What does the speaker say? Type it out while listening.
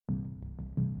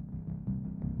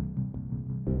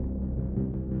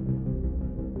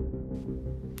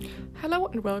Hello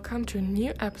and welcome to a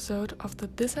new episode of the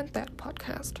This and That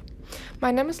podcast.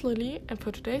 My name is Lily, and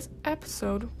for today's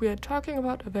episode we are talking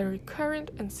about a very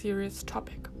current and serious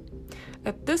topic.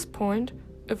 At this point,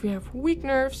 if you have weak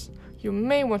nerves, you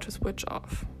may want to switch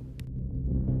off.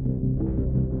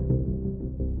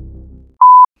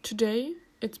 Today,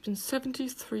 it's been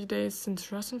 73 days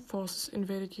since Russian forces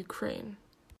invaded Ukraine.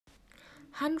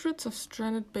 Hundreds of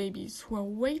stranded babies who are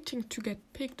waiting to get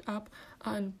picked up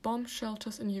are in bomb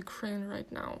shelters in Ukraine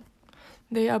right now.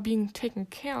 They are being taken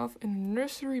care of in a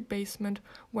nursery basement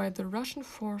while the Russian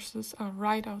forces are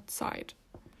right outside.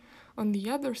 On the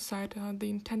other side are the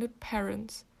intended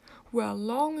parents, who are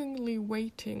longingly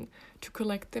waiting to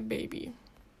collect their baby.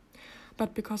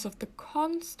 But because of the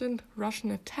constant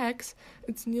Russian attacks,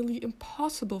 it's nearly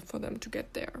impossible for them to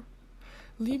get there,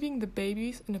 leaving the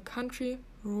babies in a country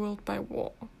ruled by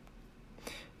war.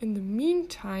 In the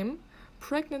meantime,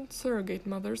 pregnant surrogate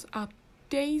mothers are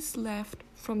days left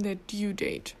from their due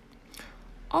date.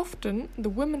 Often, the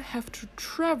women have to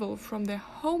travel from their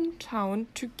hometown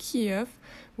to Kiev,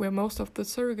 where most of the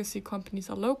surrogacy companies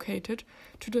are located,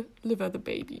 to deliver the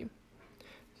baby.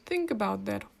 Think about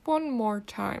that one more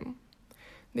time.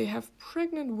 They have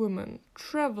pregnant women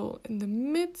travel in the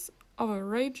midst of a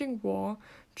raging war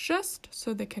just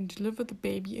so they can deliver the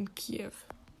baby in Kiev.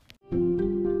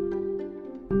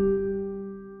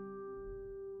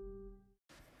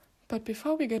 But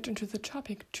before we get into the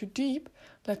topic too deep,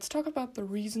 let's talk about the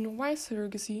reason why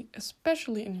surrogacy,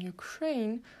 especially in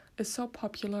Ukraine, is so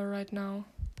popular right now.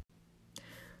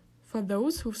 For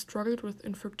those who've struggled with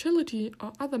infertility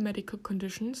or other medical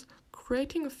conditions,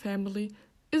 creating a family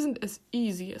isn't as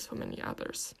easy as for many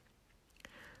others.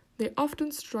 They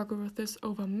often struggle with this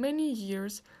over many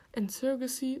years, and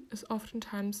surrogacy is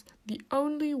oftentimes the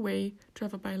only way to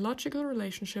have a biological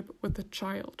relationship with the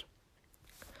child.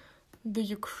 The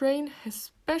Ukraine has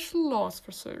special laws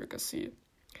for surrogacy.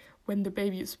 When the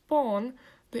baby is born,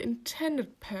 the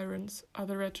intended parents are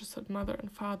the registered mother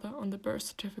and father on the birth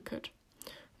certificate,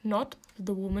 not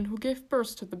the woman who gave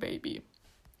birth to the baby.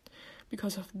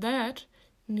 Because of that,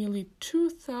 nearly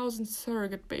 2,000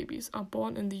 surrogate babies are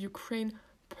born in the Ukraine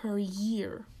per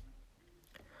year.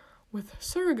 With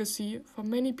surrogacy, for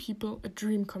many people, a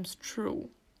dream comes true.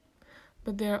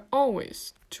 But there are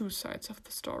always two sides of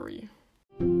the story.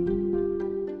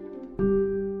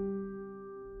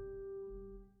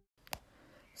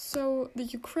 So, the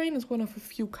Ukraine is one of a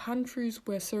few countries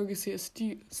where surrogacy is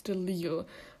still legal,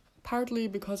 partly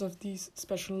because of these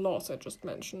special laws I just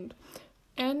mentioned.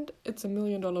 And it's $1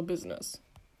 million business.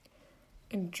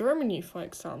 In Germany, for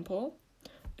example,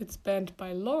 it's banned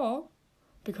by law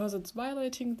because it's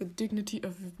violating the dignity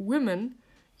of women,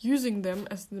 using them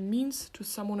as the means to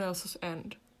someone else's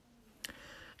end.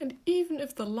 And even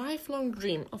if the lifelong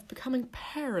dream of becoming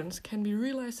parents can be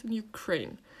realized in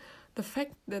Ukraine, the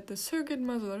fact that the surrogate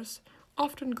mothers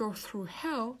often go through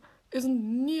hell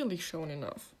isn't nearly shown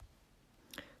enough.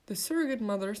 The surrogate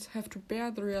mothers have to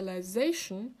bear the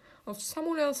realization of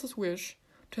someone else's wish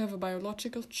to have a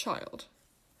biological child.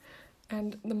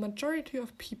 And the majority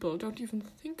of people don't even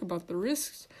think about the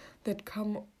risks that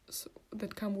come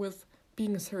with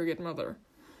being a surrogate mother,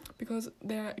 because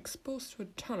they are exposed to a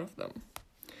ton of them.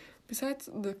 Besides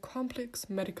the complex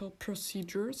medical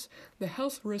procedures, the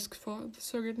health risks for the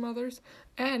surrogate mothers,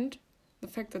 and the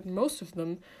fact that most of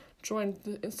them joined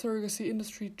the surrogacy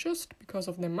industry just because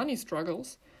of their money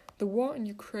struggles, the war in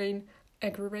Ukraine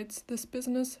aggravates this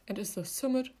business and is the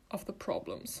summit of the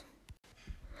problems.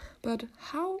 But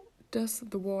how does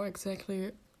the war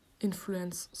exactly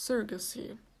influence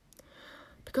surrogacy?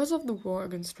 Because of the war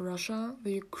against Russia,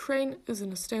 the Ukraine is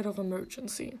in a state of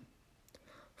emergency.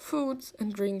 Foods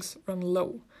and drinks run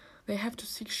low. They have to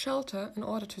seek shelter in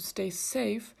order to stay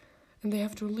safe, and they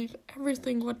have to leave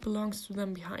everything what belongs to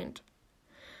them behind.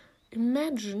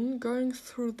 Imagine going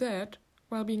through that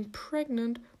while being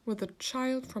pregnant with a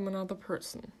child from another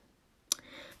person.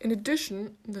 In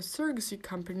addition, the surrogacy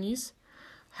companies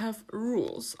have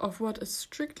rules of what is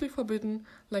strictly forbidden,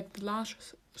 like the large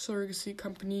surrogacy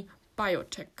company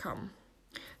Biotech.com.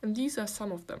 And these are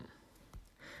some of them.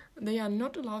 They are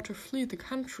not allowed to flee the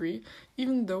country,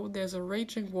 even though there's a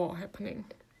raging war happening.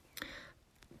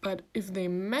 But if they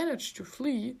manage to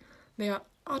flee, they are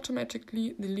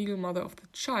automatically the legal mother of the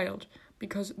child,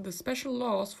 because the special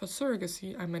laws for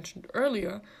surrogacy I mentioned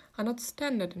earlier are not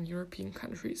standard in European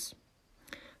countries.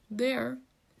 There,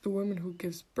 the woman who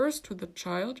gives birth to the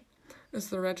child is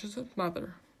the registered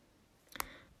mother.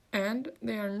 And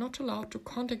they are not allowed to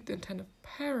contact the intended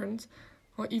parents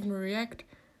or even react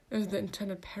if the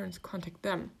intended parents contact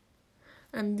them.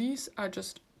 And these are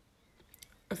just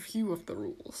a few of the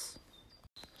rules.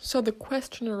 So the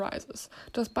question arises,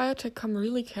 does biotech.com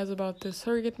really cares about the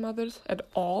surrogate mothers at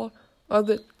all, or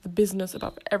the business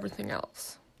above everything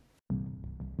else?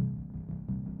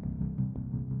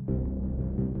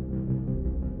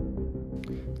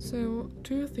 So,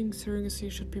 do you think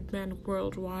surrogacy should be banned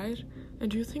worldwide? And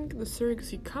do you think the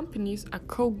surrogacy companies are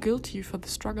co-guilty for the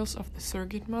struggles of the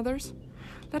surrogate mothers?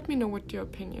 Let me know what your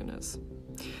opinion is.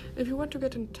 If you want to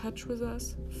get in touch with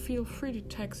us, feel free to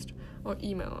text or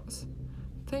email us.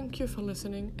 Thank you for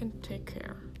listening and take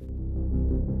care.